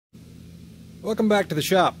Welcome back to the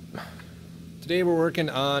shop. Today we're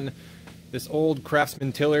working on this old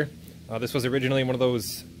Craftsman tiller. This was originally one of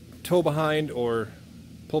those tow behind or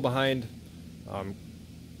pull behind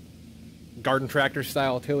garden tractor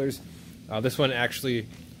style tillers. This one actually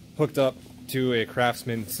hooked up to a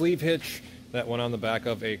Craftsman sleeve hitch that went on the back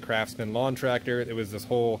of a Craftsman lawn tractor. It was this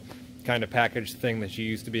whole kind of packaged thing that you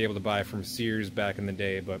used to be able to buy from Sears back in the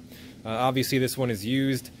day, but obviously this one is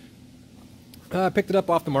used. Picked it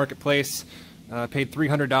up off the marketplace, paid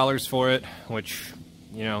 $300 for it, which,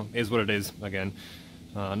 you know, is what it is. Again,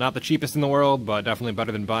 not the cheapest in the world, but definitely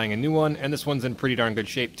better than buying a new one, and this one's in pretty darn good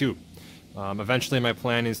shape too. Eventually my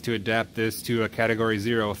plan is to adapt this to a Category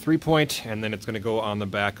 0 3-point, and then it's going to go on the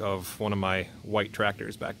back of one of my white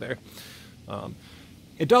tractors back there.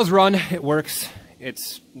 It does run, it works,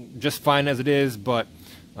 it's just fine as it is, but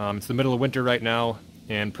it's the middle of winter right now,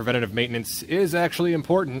 and preventative maintenance is actually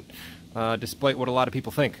important, despite what a lot of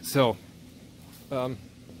people think. So I'm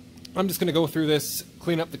just going to go through this,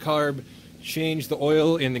 clean up the carb, change the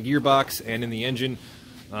oil in the gearbox and in the engine.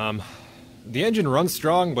 The engine runs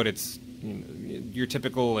strong, but it's, you know, your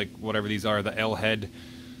typical, like, whatever these are, the L-head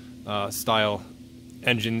style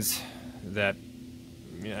engines that,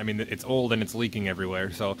 I mean, it's old and it's leaking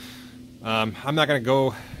everywhere. So I'm not going to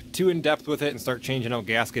go too in-depth with it and start changing out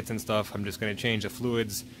gaskets and stuff. I'm just going to change the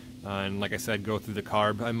fluids and, like I said, go through the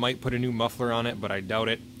carb. I might put a new muffler on it, but I doubt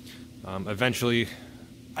it. Eventually,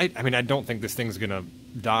 I mean, I don't think this thing's going to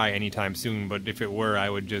die anytime soon, but if it were, I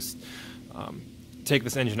would just take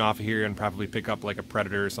this engine off of here and probably pick up like a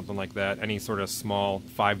Predator or something like that, any sort of small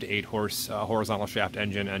 5 to 8 horse horizontal shaft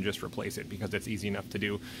engine, and just replace it, because it's easy enough to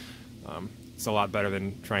do. It's a lot better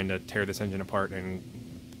than trying to tear this engine apart and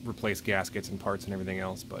replace gaskets and parts and everything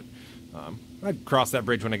else, but I'd cross that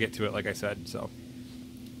bridge when I get to it, like I said. So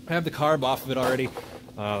I have the carb off of it already.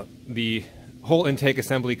 The whole intake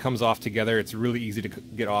assembly comes off together. It's really easy to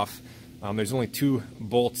get off. There's only 2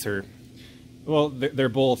 bolts, or, well, they're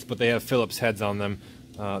bolts, but they have Phillips heads on them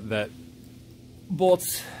that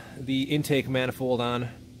bolts the intake manifold on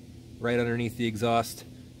right underneath the exhaust.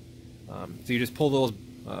 So you just pull those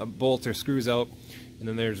bolts or screws out, and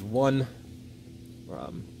then there's one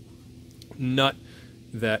nut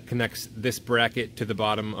that connects this bracket to the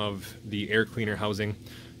bottom of the air cleaner housing.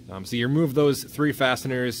 So you remove those 3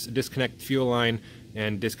 fasteners, disconnect the fuel line,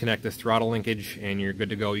 and disconnect this throttle linkage, and you're good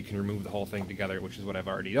to go. You can remove the whole thing together, which is what I've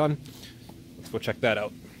already done. Let's go check that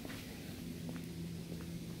out.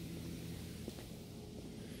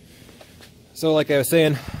 So like I was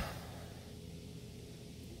saying,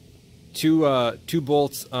 two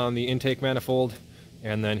bolts on the intake manifold,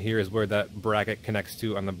 and then here is where that bracket connects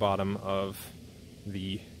to on the bottom of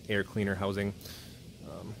the air cleaner housing.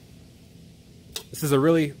 This is a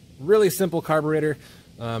really simple carburetor.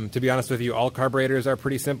 To be honest with you, all carburetors are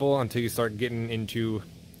pretty simple until you start getting into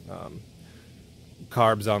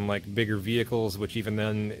carbs on like bigger vehicles, which even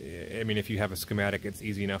then, I mean, if you have a schematic, it's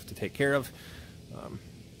easy enough to take care of.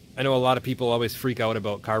 I know a lot of people always freak out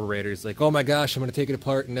about carburetors, like, oh my gosh, I'm going to take it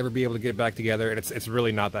apart and never be able to get it back together, and it's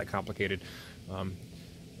really not that complicated.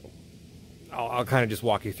 I'll kind of just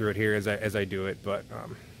walk you through it here as I do it, but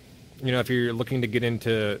you know, if you're looking to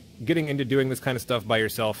getting into doing this kind of stuff by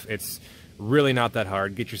yourself, it's really not that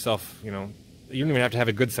hard. Get yourself, you know, you don't even have to have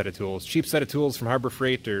a good set of tools. Cheap set of tools from Harbor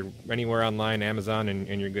Freight or anywhere online, Amazon,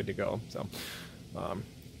 and you're good to go. So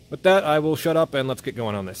with that, I will shut up and let's get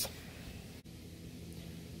going on this.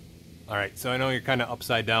 Alright, so I know you're kind of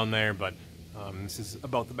upside down there, but this is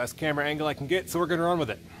about the best camera angle I can get, so we're going to run with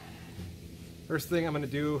it. First thing I'm going to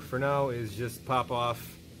do for now is just pop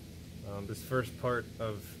off this first part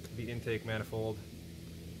of the intake manifold.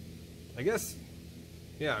 I guess,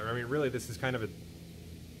 yeah, I mean, really this is kind of a,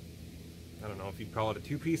 I don't know if you'd call it a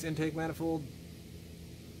 2-piece intake manifold,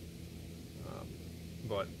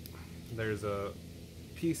 but there's a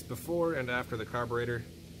piece before and after the carburetor,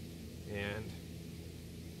 and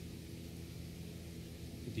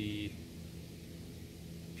the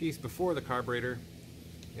piece before the carburetor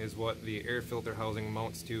is what the air filter housing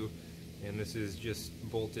mounts to, and this is just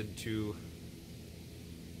bolted to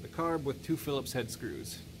the carb with 2 Phillips head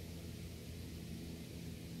screws.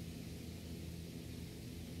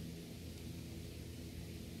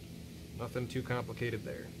 Nothing too complicated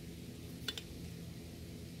there.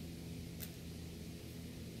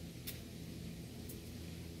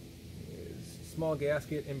 There's a small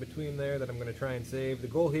gasket in between there that I'm going to try and save. The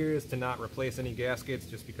goal here is to not replace any gaskets,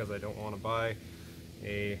 just because I don't want to buy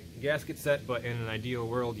a gasket set, but in an ideal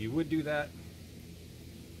world you would do that.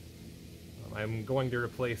 I'm going to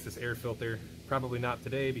replace this air filter, probably not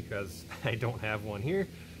today because I don't have one here,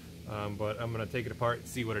 but I'm going to take it apart,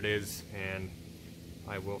 see what it is, and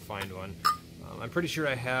I will find one. I'm pretty sure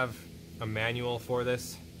I have a manual for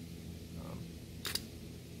this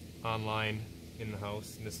online in the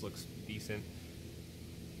house, and this looks decent.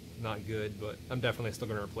 Not good, but I'm definitely still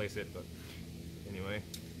going to replace it. But anyway,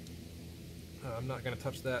 I'm not going to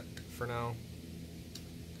touch that for now.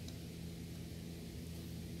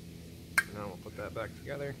 Now we'll put that back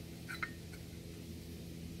together.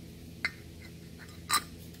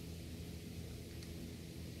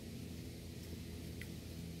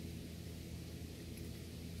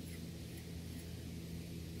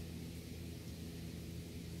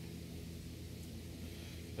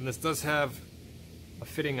 And this does have a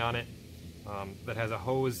fitting on it that has a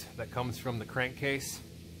hose that comes from the crankcase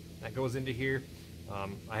that goes into here.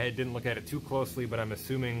 I didn't look at it too closely, but I'm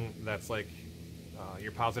assuming that's like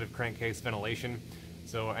your positive crankcase ventilation.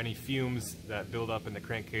 So any fumes that build up in the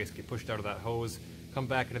crankcase get pushed out of that hose, come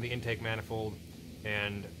back into the intake manifold,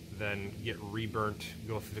 and then get reburnt,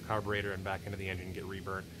 go through the carburetor and back into the engine and get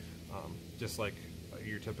reburnt. Just like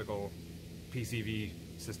your typical PCV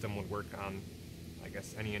system would work on, I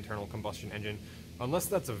guess, any internal combustion engine, unless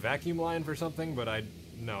that's a vacuum line for something. But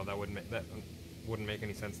no, that wouldn't make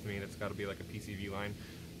any sense to me. That's got to be like a PCV line.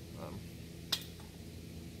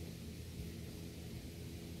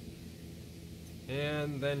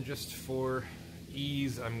 And then just for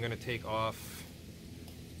ease, I'm going to take off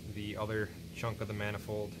the other chunk of the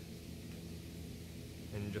manifold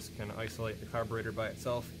and just kind of isolate the carburetor by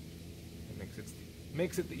itself. It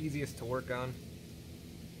makes it the easiest to work on.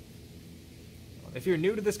 If you're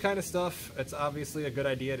new to this kind of stuff, it's obviously a good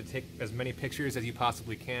idea to take as many pictures as you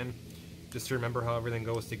possibly can, just to remember how everything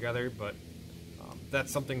goes together. But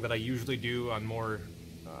that's something that I usually do on more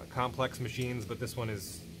complex machines, but this one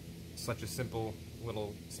is such a simple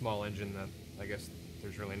little small engine that I guess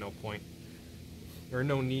there's really no point, or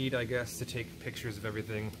no need, I guess, to take pictures of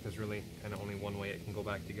everything. There's really kind of only one way it can go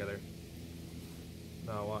back together.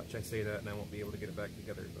 Now watch, I say that and I won't be able to get it back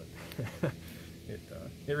together, but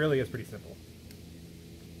it really is pretty simple.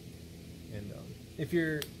 And if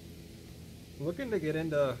you're looking to get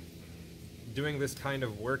into doing this kind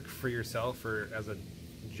of work for yourself or as a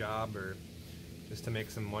job or just to make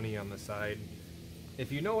some money on the side,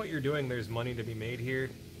 if you know what you're doing, there's money to be made here.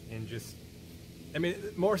 And just, I mean,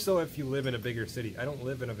 more so if you live in a bigger city. I don't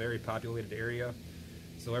live in a very populated area,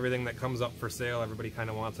 so everything that comes up for sale, everybody kind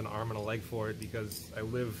of wants an arm and a leg for it, because I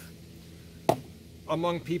live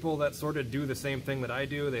among people that sort of do the same thing that I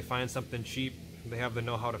do. They find something cheap, they have the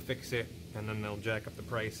know-how to fix it, and then they'll jack up the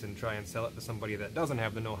price and try and sell it to somebody that doesn't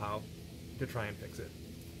have the know-how to try and fix it.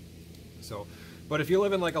 So, but if you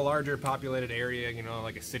live in like a larger populated area, you know,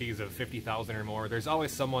 like a cities of 50,000 or more, there's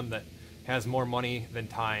always someone that has more money than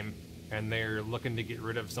time, and they're looking to get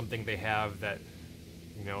rid of something they have that,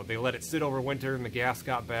 you know, they let it sit over winter and the gas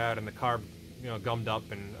got bad and the carb, you know, gummed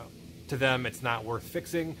up, and to them it's not worth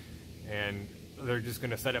fixing, and they're just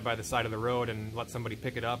going to set it by the side of the road and let somebody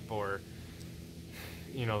pick it up, or,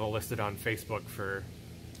 you know, they'll list it on Facebook for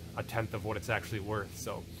a tenth of what it's actually worth.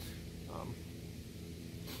 So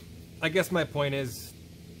I guess my point is,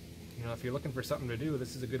 you know, if you're looking for something to do,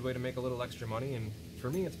 this is a good way to make a little extra money, and for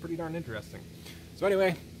me it's pretty darn interesting. So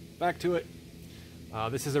anyway, back to it.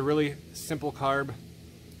 This is a really simple carb.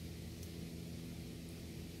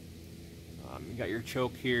 You got your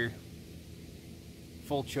choke here,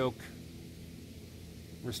 full choke,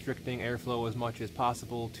 restricting airflow as much as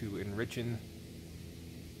possible to enrichen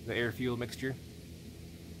the air-fuel mixture.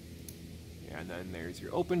 And then there's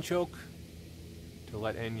your open choke to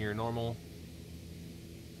let in your normal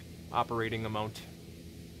operating amount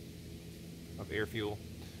of air fuel.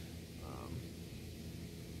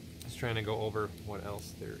 Just trying to go over what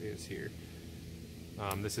else there is here.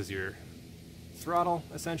 This is your throttle,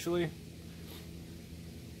 essentially.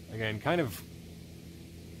 Again, kind of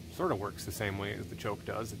sort of works the same way as the choke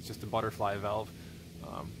does. It's just a butterfly valve.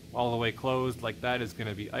 All the way closed like that is going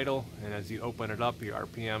to be idle, and as you open it up, your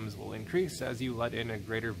RPMs will increase as you let in a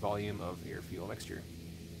greater volume of air-fuel mixture.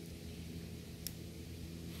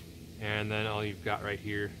 And then all you've got right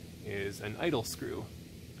here is an idle screw.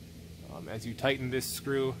 As you tighten this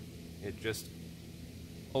screw, it just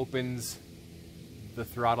opens the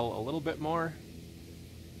throttle a little bit more.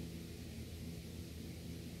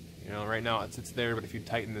 You know, right now it sits there, but if you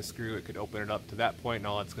tighten the screw, it could open it up to that point, and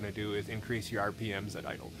all it's going to do is increase your RPMs at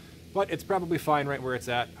idle. But it's probably fine right where it's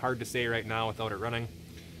at. Hard to say right now without it running.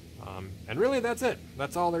 And really, that's it.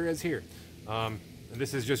 That's all there is here. And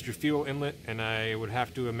this is just your fuel inlet, and I would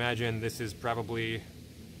have to imagine this is probably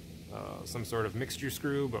some sort of mixture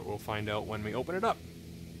screw, but we'll find out when we open it up.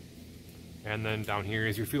 And then down here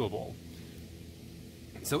is your fuel bowl.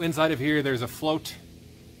 So inside of here, there's a float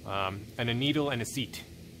and a needle and a seat.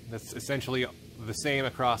 That's essentially the same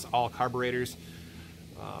across all carburetors.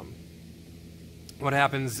 What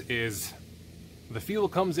happens is the fuel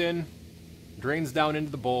comes in, drains down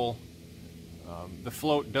into the bowl. The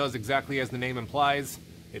float does exactly as the name implies.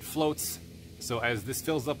 It floats, so as this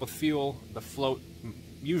fills up with fuel, the float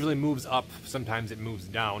usually moves up. Sometimes it moves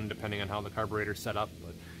down, depending on how the carburetor is set up,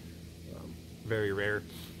 but very rare.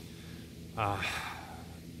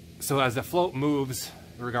 So as the float moves,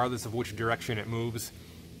 regardless of which direction it moves,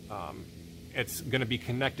 it's going to be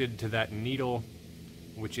connected to that needle,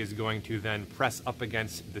 which is going to then press up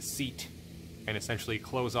against the seat and essentially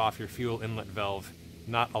close off your fuel inlet valve,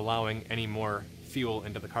 not allowing any more fuel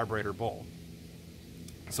into the carburetor bowl.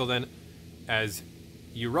 So then, as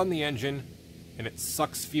you run the engine and it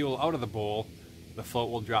sucks fuel out of the bowl, the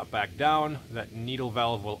float will drop back down, that needle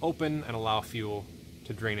valve will open and allow fuel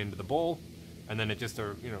to drain into the bowl, and then it just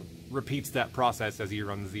repeats that process as you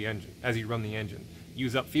run the engine.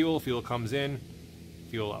 Use up fuel, fuel comes in,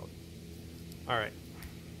 fuel out. All right.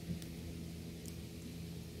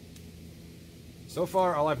 So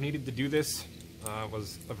far, all I've needed to do this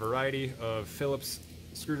was a variety of Phillips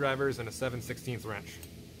screwdrivers and a 7/16 wrench.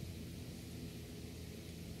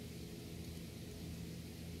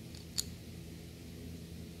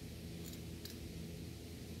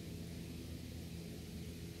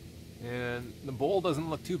 And the bowl doesn't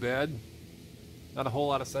look too bad. Not a whole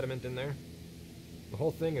lot of sediment in there. The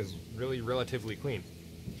whole thing is really relatively clean.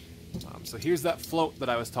 So here's that float that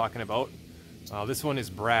I was talking about. This one is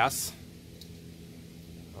brass.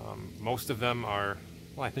 Most of them are,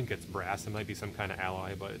 well, I think it's brass. It might be some kind of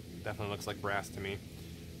alloy, but it definitely looks like brass to me.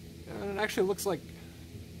 And it actually looks like,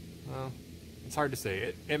 well, it's hard to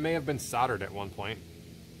say. It may have been soldered at one point,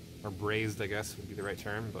 or brazed, I guess would be the right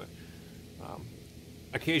term, but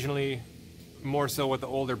occasionally, more so with the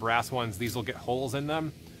older brass ones, these will get holes in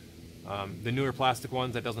them. The newer plastic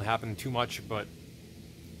ones, that doesn't happen too much, but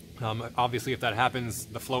obviously if that happens,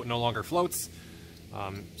 the float no longer floats.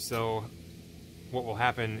 So what will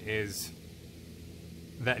happen is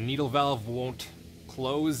that needle valve won't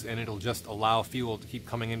close, and it'll just allow fuel to keep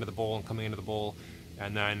coming into the bowl and coming into the bowl,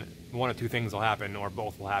 and then one of two things will happen, or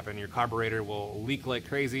both will happen. Your carburetor will leak like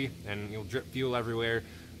crazy and you'll drip fuel everywhere,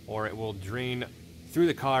 or it will drain through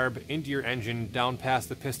the carb into your engine, down past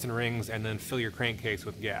the piston rings, and then fill your crankcase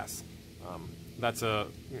with gas. That's a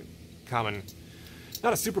common,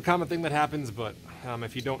 not a super common thing that happens, but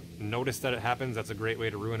if you don't notice that it happens, that's a great way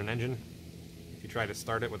to ruin an engine. If you try to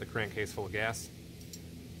start it with a crankcase full of gas.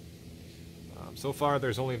 So far,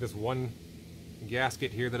 there's only this one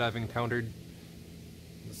gasket here that I've encountered,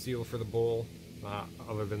 the seal for the bowl,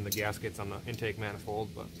 other than the gaskets on the intake manifold.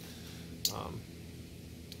 But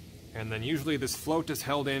and then usually this float is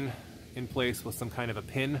held in place with some kind of a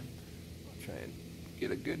pin. I'll try and get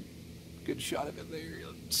a good shot of it there.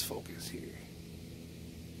 Let's focus here.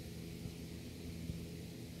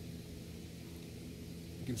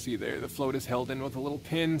 You can see there the float is held in with a little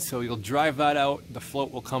pin, so you'll drive that out, the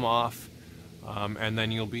float will come off, and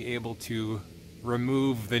then you'll be able to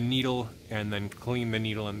remove the needle and then clean the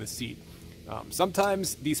needle in the seat.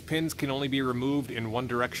 Sometimes these pins can only be removed in one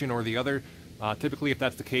direction or the other. Typically, if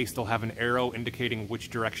that's the case, they'll have an arrow indicating which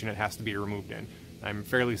direction it has to be removed in. I'm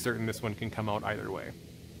fairly certain this one can come out either way.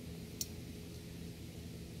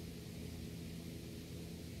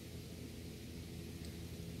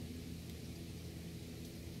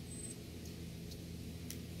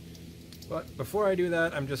 But before I do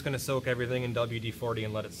that, I'm just going to soak everything in WD-40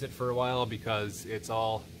 and let it sit for a while, because it's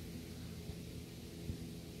all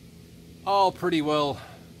pretty well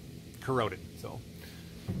corroded. So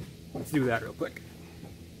let's do that real quick.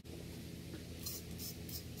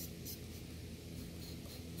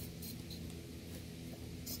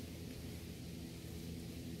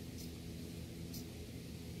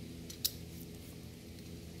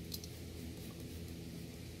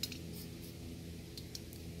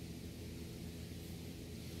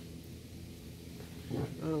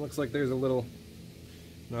 Looks like there's a little...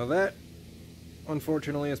 Now that,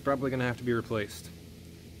 unfortunately, is probably going to have to be replaced.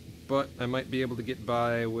 But I might be able to get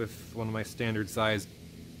by with one of my standard size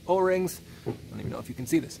O-rings. I don't even know if you can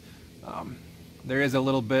see this. There is a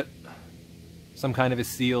little bit, some kind of a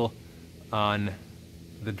seal on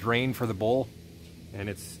the drain for the bowl, and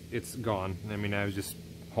it's gone. I mean, I was just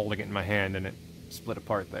holding it in my hand and it split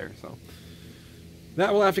apart there, so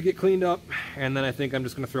that will have to get cleaned up. And then I think I'm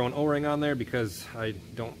just going to throw an O-ring on there, because I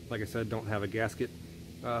don't, like I said, don't have a gasket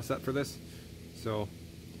set for this. So,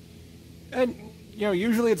 and you know,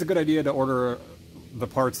 usually it's a good idea to order the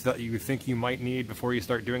parts that you think you might need before you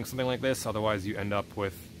start doing something like this. Otherwise, you end up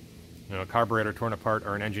with, you know, a carburetor torn apart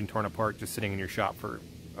or an engine torn apart just sitting in your shop for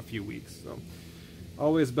a few weeks. So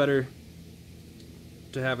always better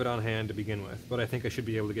to have it on hand to begin with, but I think I should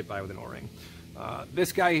be able to get by with an O-ring.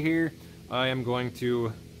 This guy here, I am going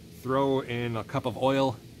to throw in a cup of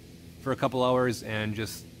oil for a couple hours and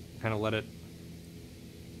just kind of let it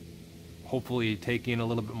hopefully take in a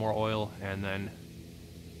little bit more oil, and then,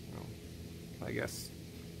 you know, I guess,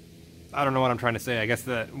 I don't know what I'm trying to say. I guess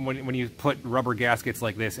that when you put rubber gaskets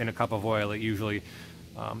like this in a cup of oil, it usually,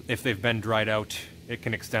 if they've been dried out, it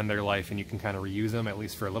can extend their life and you can kind of reuse them, at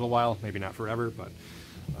least for a little while, maybe not forever, but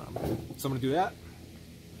so I'm going to do that.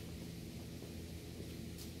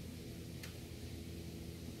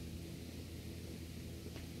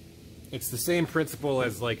 It's the same principle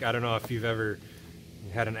as, like, I don't know if you've ever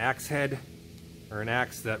had an axe head or an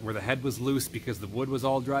axe that where the head was loose because the wood was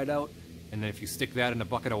all dried out, and then if you stick that in a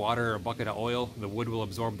bucket of water or a bucket of oil, the wood will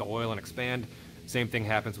absorb the oil and expand. Same thing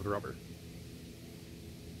happens with rubber.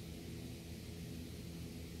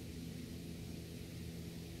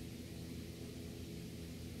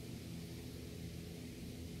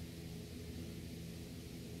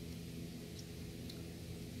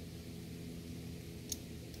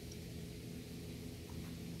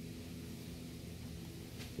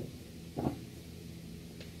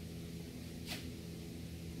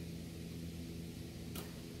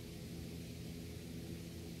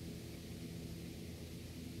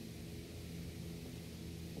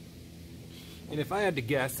 And if I had to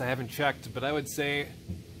guess, I haven't checked, but I would say,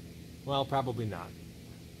 well, probably not.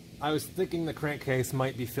 I was thinking the crankcase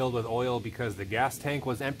might be filled with oil because the gas tank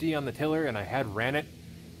was empty on the tiller and I had ran it,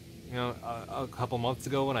 you know, a couple months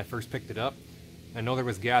ago when I first picked it up. I know there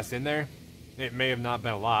was gas in there. It may have not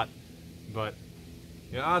been a lot, but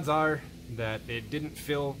the odds are that it didn't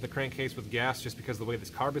fill the crankcase with gas just because of the way this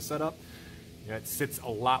carb is set up. You know, it sits a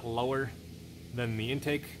lot lower than the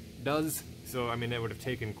intake does, so I mean it would have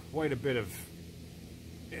taken quite a bit of,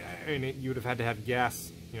 I mean, you would have had to have gas,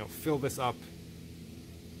 you know, fill this up,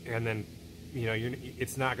 and then, you know,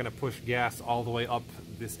 it's not going to push gas all the way up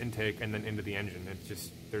this intake and then into the engine. It's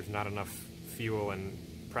just, there's not enough fuel and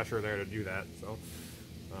pressure there to do that, so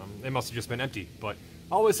it must have just been empty. But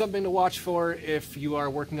always something to watch for if you are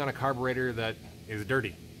working on a carburetor that is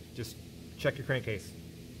dirty. Just check your crankcase.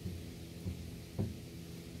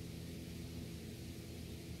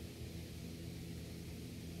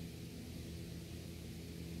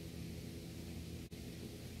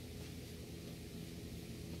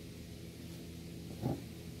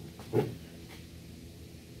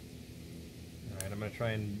 I'm going to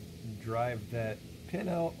try and drive that pin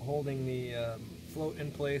out, holding the float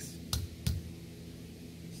in place.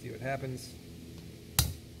 See what happens. So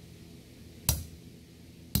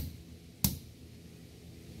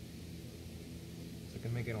I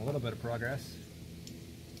can make a little bit of progress.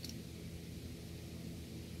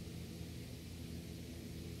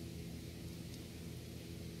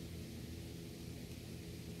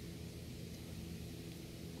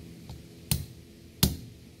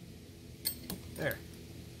 There.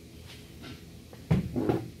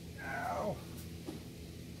 Ow.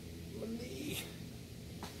 My knee.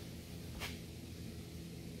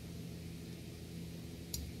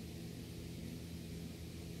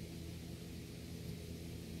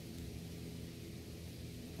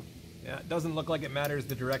 Yeah, it doesn't look like it matters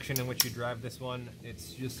the direction in which you drive this one.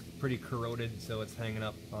 It's just pretty corroded, so it's hanging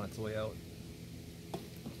up on its way out.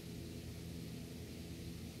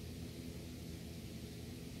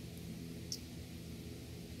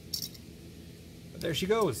 There she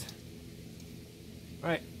goes. All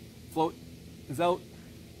right, float is out.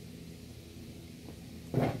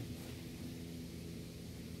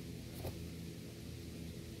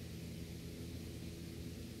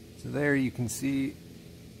 So there you can see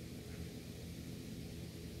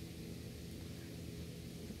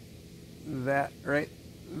that right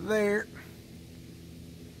there.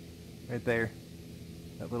 Right there.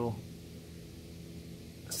 That little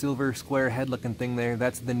silver square head looking thing there,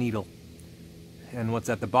 that's the needle. And what's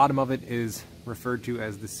at the bottom of it is referred to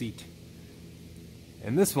as the seat.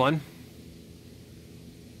 And this one,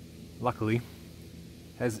 luckily,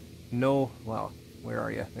 has no, well, where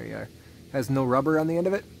are you? There you are. Has no rubber on the end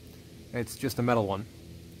of it. It's just a metal one,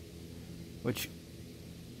 which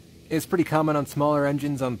is pretty common on smaller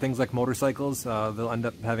engines on things like motorcycles. They'll end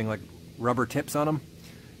up having like rubber tips on them.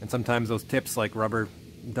 And sometimes those tips, like rubber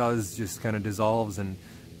does, just kind of dissolves, and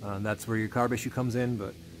that's where your carb issue comes in.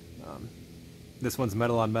 But this one's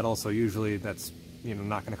metal on metal, so usually that's, you know,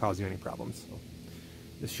 not going to cause you any problems. So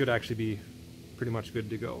this should actually be pretty much good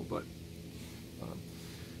to go. But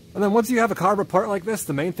and then once you have a carb apart like this,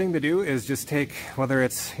 the main thing to do is just take, whether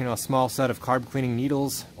it's, you know, a small set of carb cleaning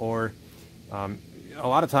needles, or a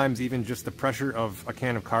lot of times even just the pressure of a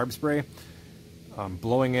can of carb spray.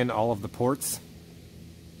 blowing in all of the ports.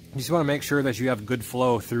 You just want to make sure that you have good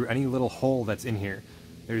flow through any little hole that's in here.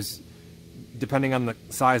 Depending on the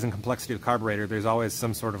size and complexity of the carburetor, there's always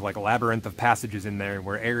some sort of like labyrinth of passages in there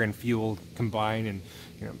where air and fuel combine, and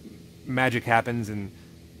magic happens, and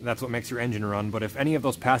that's what makes your engine run. But if any of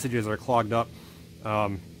those passages are clogged up,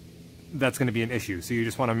 that's going to be an issue. So you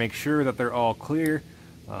just want to make sure that they're all clear,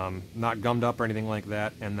 not gummed up or anything like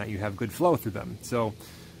that, and that you have good flow through them. So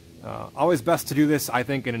always best to do this, I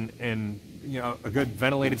think, in a good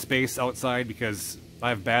ventilated space outside, because I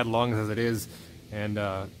have bad lungs as it is, and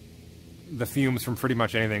the fumes from pretty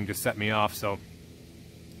much anything just set me off. So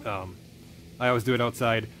I always do it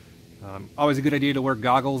outside. Always a good idea to wear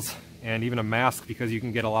goggles and even a mask, because you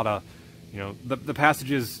can get a lot of, the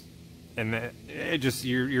passages, and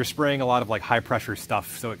you're spraying a lot of like high pressure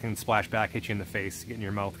stuff, so it can splash back, hit you in the face, get in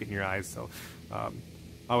your mouth, get in your eyes. So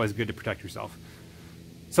always good to protect yourself.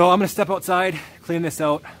 So I'm gonna step outside, clean this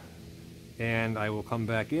out, and I will come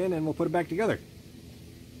back in and we'll put it back together.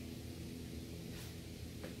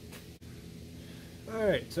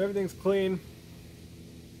 Alright, so everything's clean.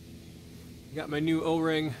 Got my new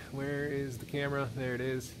O-ring. Where is the camera? There it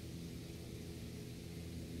is.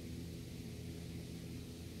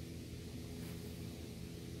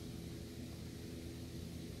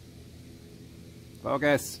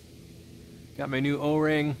 Focus. Got my new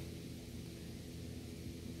O-ring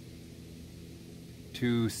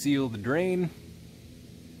to seal the drain.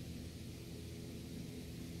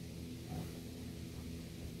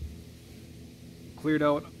 Cleared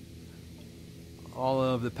out all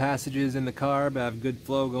of the passages in the carb. I have good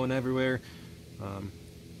flow going everywhere.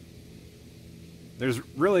 There's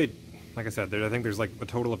really, like I said, I think there's like a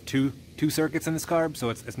total of two circuits in this carb,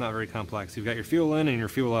 so it's not very complex. You've got your fuel in and your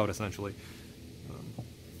fuel out, essentially.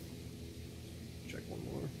 Check one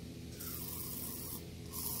more.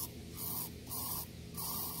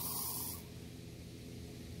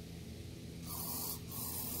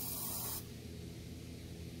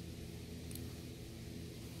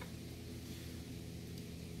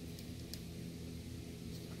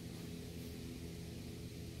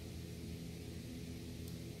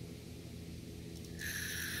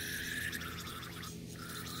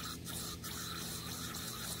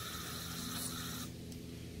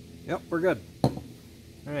 Yep, we're good. All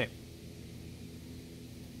right.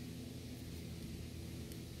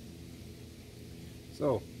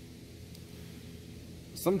 So,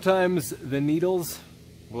 sometimes the needles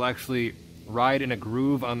will actually ride in a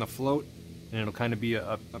groove on the float, and it'll kind of be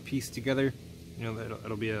a piece together.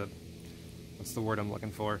 It'll be what's the word I'm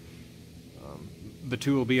looking for? The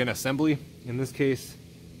two will be an assembly. In this case,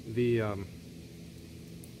 the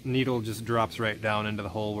needle just drops right down into the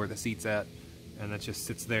hole where the seat's at, and that just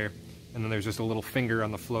sits there. And then there's just a little finger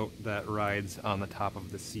on the float that rides on the top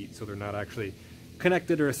of the seat, so they're not actually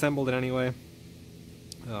connected or assembled in any way.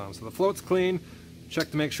 So the float's clean.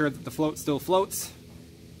 Check to make sure that the float still floats.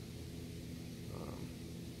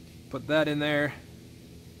 Put that in there,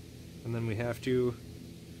 and then we have to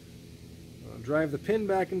drive the pin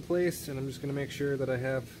back in place, and I'm just going to make sure that I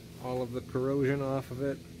have all of the corrosion off of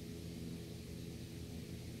it.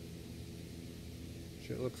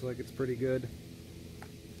 It looks like it's pretty good.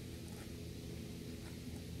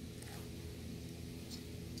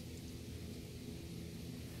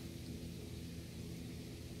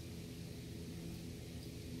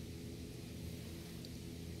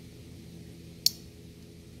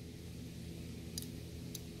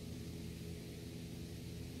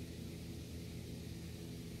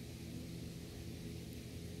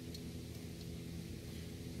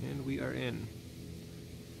 And we are in.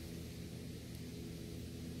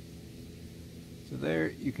 So there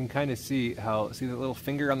you can kind of see the little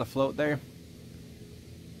finger on the float there?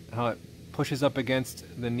 How it pushes up against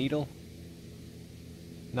the needle.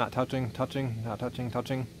 Not touching, touching, not touching,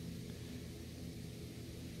 touching.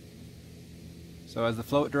 So as the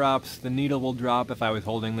float drops, the needle will drop. If I was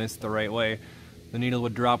holding this the right way, the needle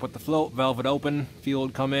would drop with the float, valve would open, fuel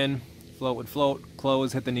would come in, float would float,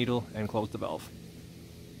 close, hit the needle, and close the valve.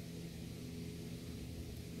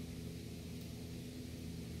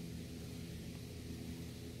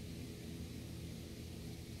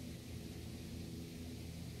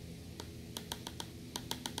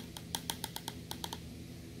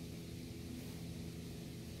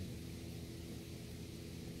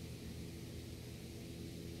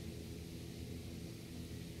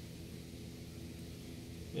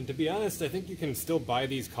 And to be honest, I think you can still buy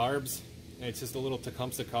these carbs. It's just a little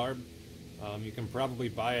Tecumseh carb. You can probably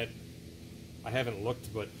buy it. I haven't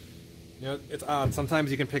looked, but it's odd. Sometimes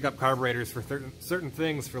you can pick up carburetors for certain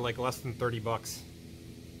things for like less than 30 bucks.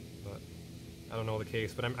 But I don't know the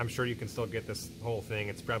case, but I'm sure you can still get this whole thing.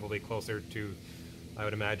 It's probably closer to, I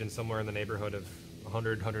would imagine, somewhere in the neighborhood of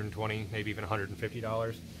 $100, $120, maybe even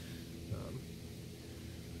 $150.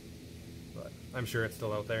 But I'm sure it's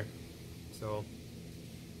still out there. So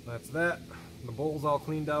that's that. The bowl's all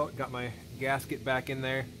cleaned out. Got my gasket back in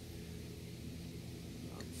there.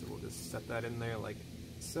 So we'll just set that in there like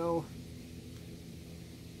so.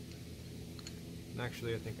 And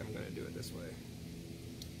actually, I think I'm going to do it this way.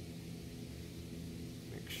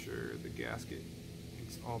 Make sure the gasket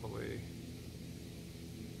is all the way.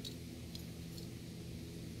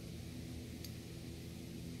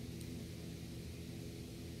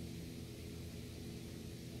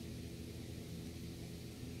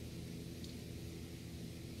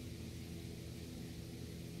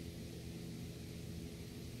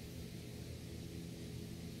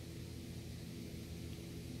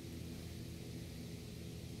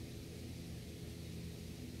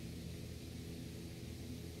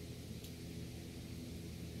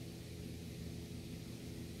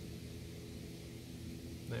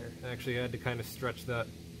 There. I actually had to kind of stretch that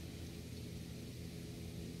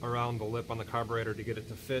around the lip on the carburetor to get it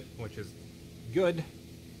to fit, which is good.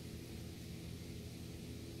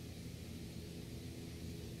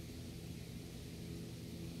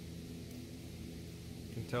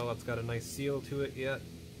 You can tell that's got a nice seal to it yet.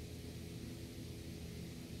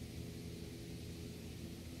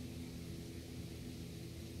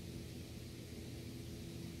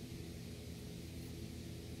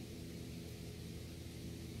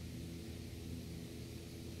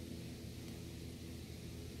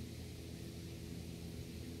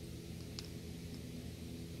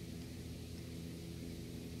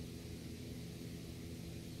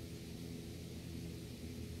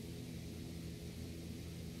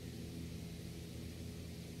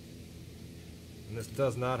 And this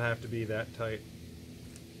does not have to be that tight,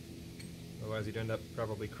 otherwise you'd end up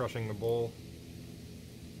probably crushing the bowl.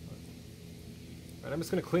 Alright, I'm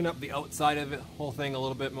just going to clean up the outside of it, whole thing a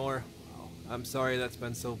little bit more. Oh, I'm sorry that's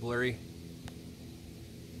been so blurry.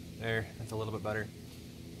 There, that's a little bit better.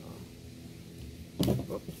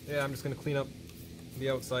 Yeah, I'm just going to clean up the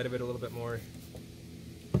outside of it a little bit more.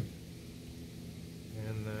 And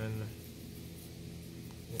then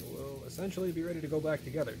it will essentially be ready to go back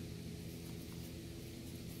together.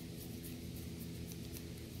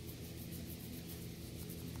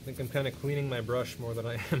 I think I'm kind of cleaning my brush more than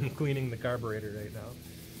I am cleaning the carburetor right now.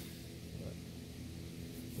 But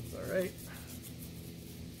it's alright.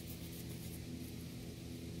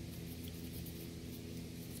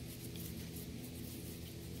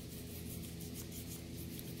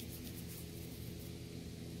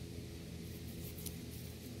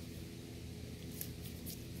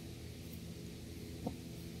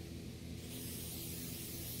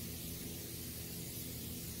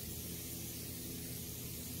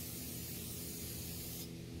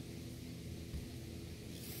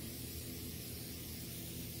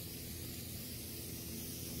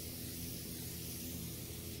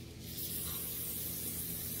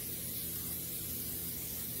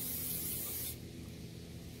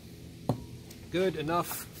 Good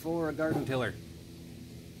enough for a garden tiller.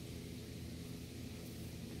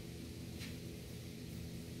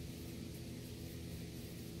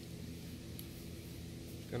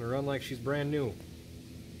 It's gonna run like she's brand new.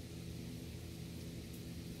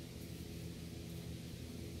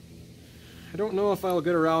 I don't know if I'll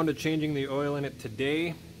get around to changing the oil in it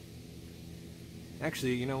today.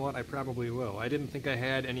 Actually, you know what? I probably will. I didn't think I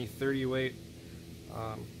had any 30 weight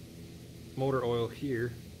motor oil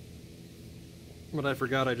here. But I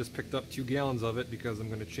forgot I just picked up 2 gallons of it because I'm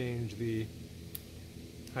going to change the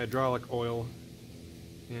hydraulic oil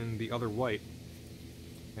in the other white.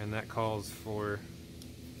 And that calls for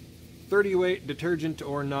 30 weight detergent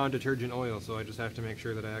or non-detergent oil, so I just have to make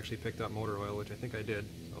sure that I actually picked up motor oil, which I think I did.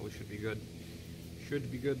 So we should be good.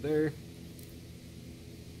 Should be good there.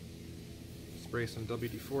 Spray some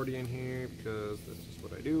WD-40 in here because that's just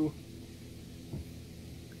what I do.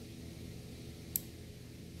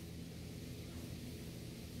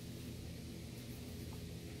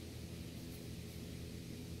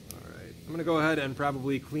 I'm going to go ahead and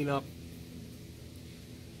probably clean up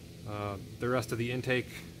the rest of the intake,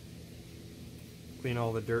 clean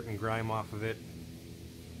all the dirt and grime off of it.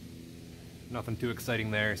 Nothing too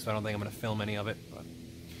exciting there, so I don't think I'm going to film any of it. But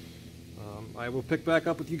I will pick back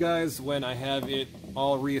up with you guys when I have it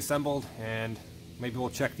all reassembled, and maybe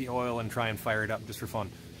we'll check the oil and try and fire it up just for fun.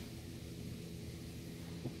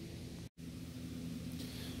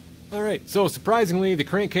 Alright, so surprisingly the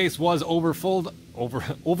crankcase was overfulled.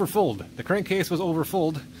 The crankcase was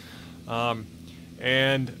overfulled,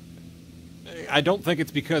 and I don't think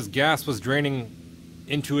it's because gas was draining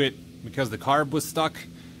into it because the carb was stuck.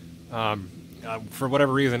 For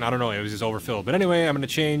whatever reason, I don't know, it was just overfilled. But anyway, I'm going to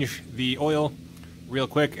change the oil real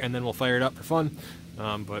quick and then we'll fire it up for fun.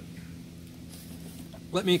 But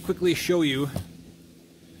let me quickly show you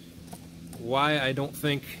why I don't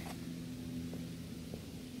think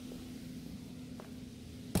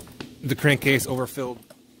the crankcase overfilled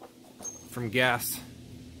from gas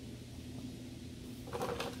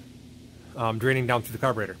draining down through the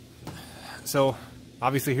carburetor. So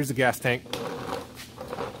obviously here's the gas tank.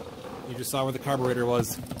 You just saw where the carburetor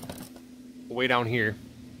was, way down here.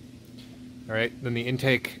 All right, then the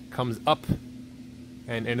intake comes up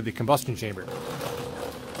and into the combustion chamber.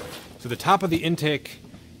 So the top of the intake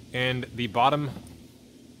and the bottom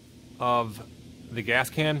of the gas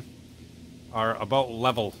can are about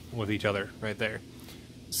level with each other right there.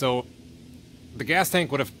 So the gas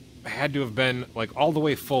tank would have had to have been like all the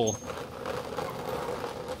way full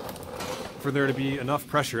for there to be enough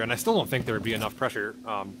pressure, and I still don't think there would be enough pressure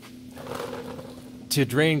to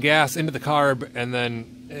drain gas into the carb, and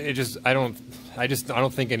then it just I don't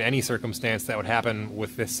think in any circumstance that would happen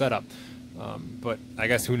with this setup. But I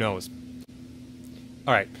guess who knows.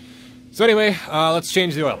 All right. So anyway, let's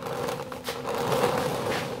change the oil.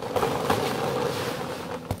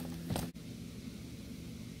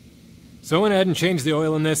 So I went ahead and changed the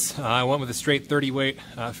oil in this. I went with a straight 30 weight.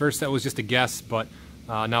 First that was just a guess, but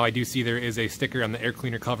now I do see there is a sticker on the air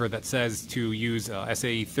cleaner cover that says to use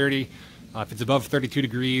SAE 30 if it's above 32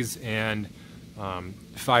 degrees and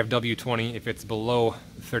 5W20 if it's below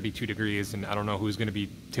 32 degrees. And I don't know who's going to be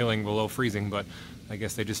tilling below freezing, but I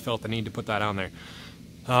guess they just felt the need to put that on there.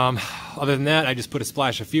 Other than that, I just put a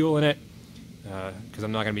splash of fuel in it because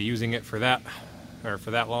I'm not going to be using it for that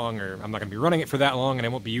long, or I'm not going to be running it for that long, and I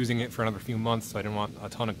won't be using it for another few months, so I didn't want a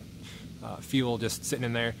ton of fuel just sitting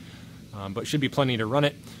in there, but should be plenty to run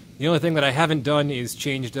it. The only thing that I haven't done is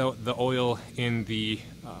changed out the oil in the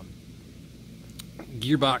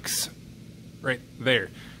gearbox right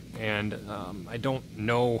there, and I don't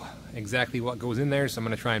know exactly what goes in there, so I'm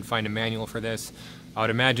going to try and find a manual for this. I would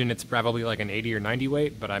imagine it's probably like an 80 or 90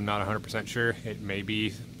 weight, but I'm not 100% sure. It may be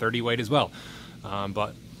 30 weight as well.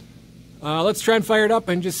 But let's try and fire it up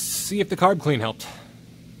and just see if the carb clean helped.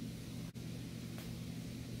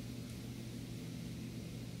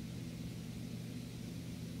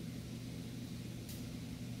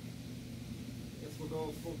 Guess we'll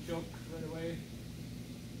go full choke right away.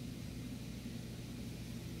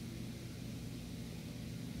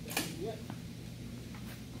 Yeah.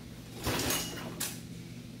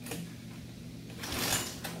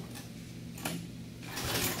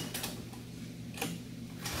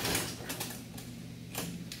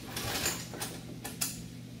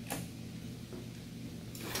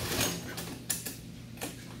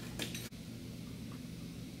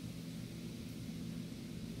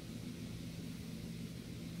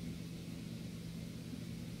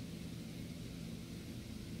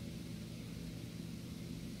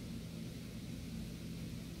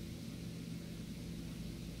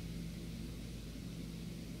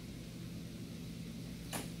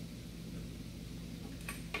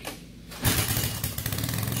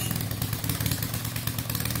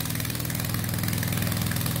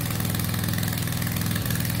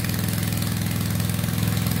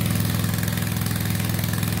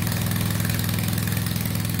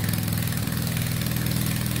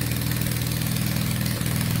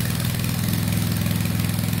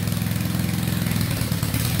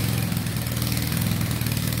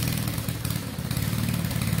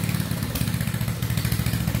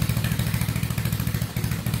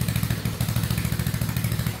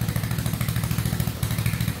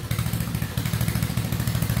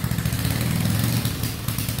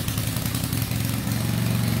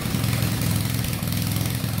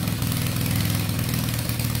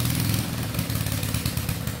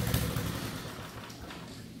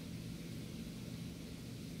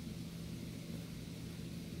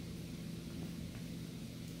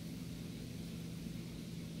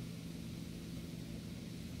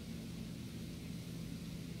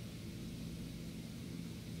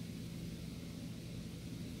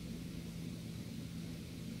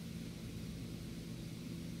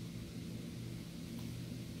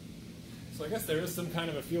 So I guess there is some kind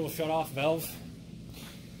of a fuel shutoff valve.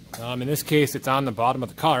 In this case, it's on the bottom of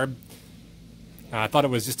the carb. I thought it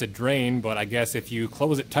was just a drain, but I guess if you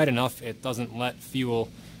close it tight enough, it doesn't let fuel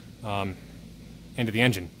into the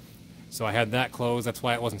engine. So I had that closed. That's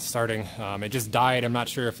why it wasn't starting. It just died. I'm not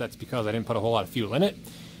sure if that's because I didn't put a whole lot of fuel in it.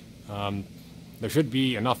 There should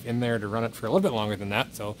be enough in there to run it for a little bit longer than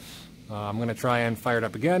that. So I'm going to try and fire it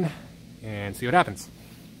up again and see what happens.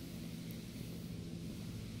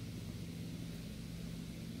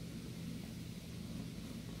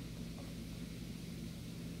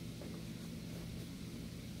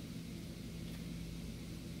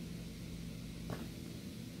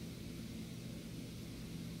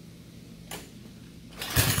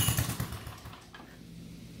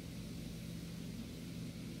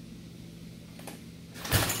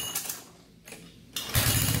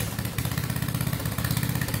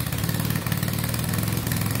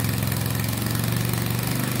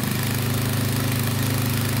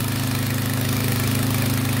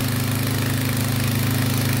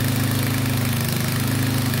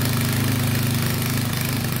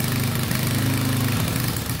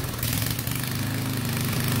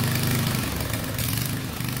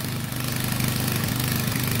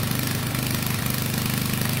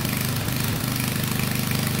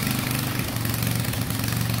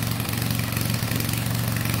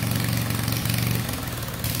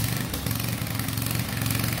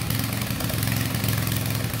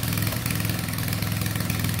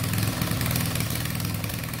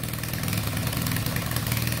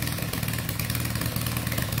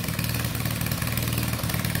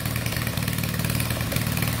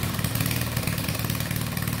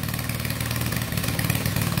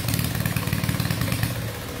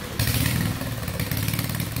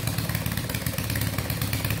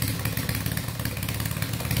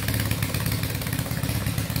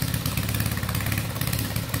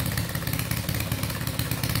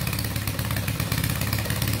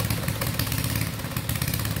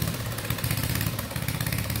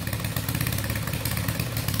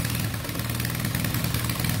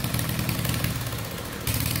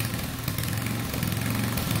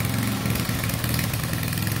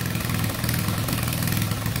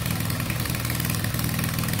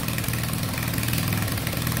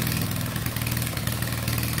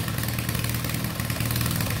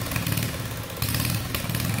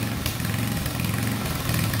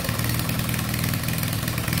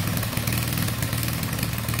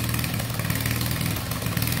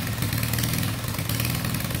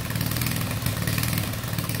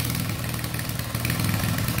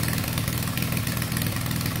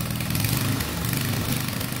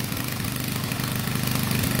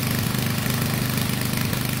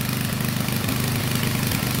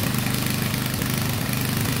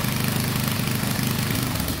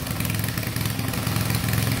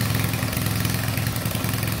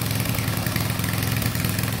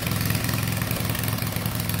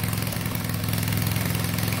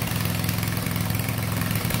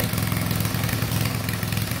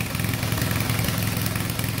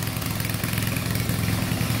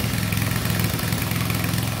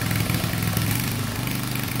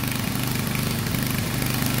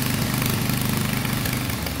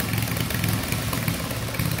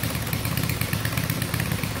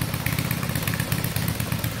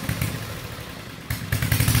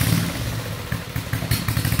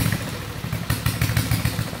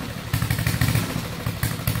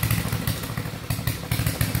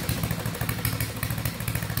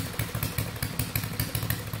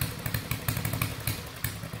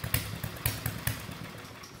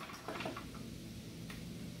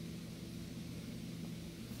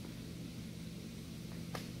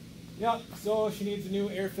 Yeah, so she needs a new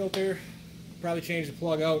air filter. Probably change the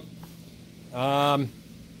plug out.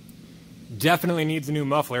 Definitely needs a new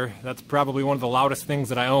muffler. That's probably one of the loudest things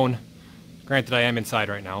that I own. Granted, I am inside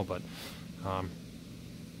right now, but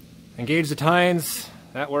engage the tines.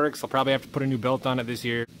 That works. I'll probably have to put a new belt on it this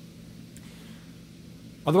year.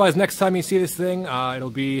 Otherwise, next time you see this thing, it'll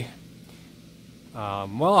be,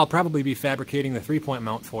 well, I'll probably be fabricating the 3-point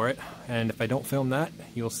mount for it. And if I don't film that,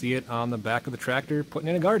 you'll see it on the back of the tractor putting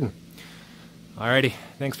in a garden. Alrighty,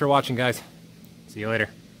 thanks for watching, guys. See you later.